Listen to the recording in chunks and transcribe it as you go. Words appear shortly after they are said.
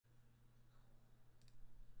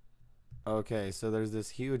Okay, so there's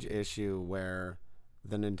this huge issue where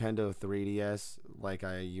the Nintendo 3DS, like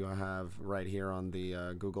you have right here on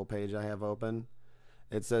the Google page I have open,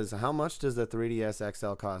 it says, how much does the 3DS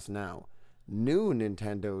XL cost now? New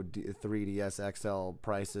Nintendo 3DS XL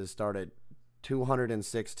prices start at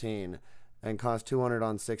 216 and cost 200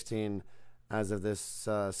 on 16 as of this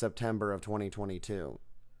September of 2022.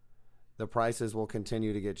 The prices will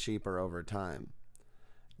continue to get cheaper over time.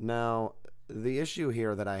 Now, the issue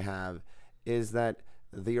here that I have is that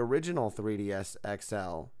the original 3DS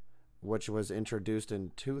XL, which was introduced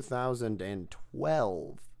in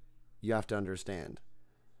 2012, you have to understand,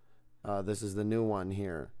 this is the new one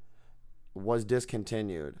here, was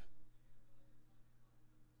discontinued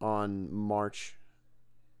on March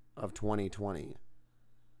of 2020.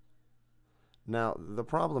 Now, the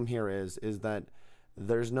problem here is that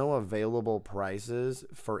there's no available prices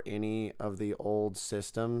for any of the old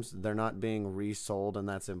systems. They're not being resold, and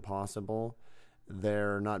that's impossible.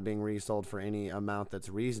 They're not being resold for any amount that's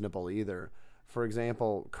reasonable either. For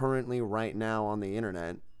example, currently right now on the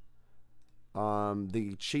internet,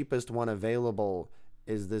 the cheapest one available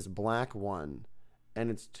is this black one, and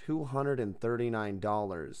it's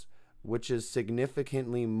 $239, which is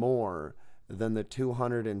significantly more than the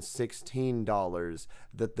 $216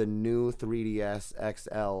 that the new 3DS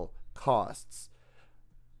XL costs.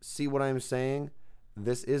 See what I'm saying?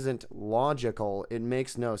 This isn't logical. It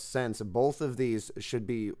makes no sense. Both of these should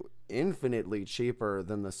be infinitely cheaper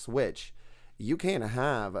than the Switch. You can't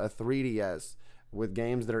have a 3DS with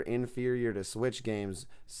games that are inferior to Switch games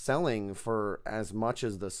selling for as much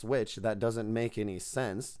as the Switch. That doesn't make any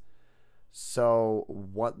sense. So,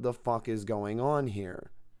 what the fuck is going on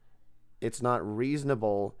here? It's not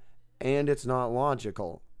reasonable and it's not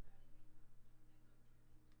logical.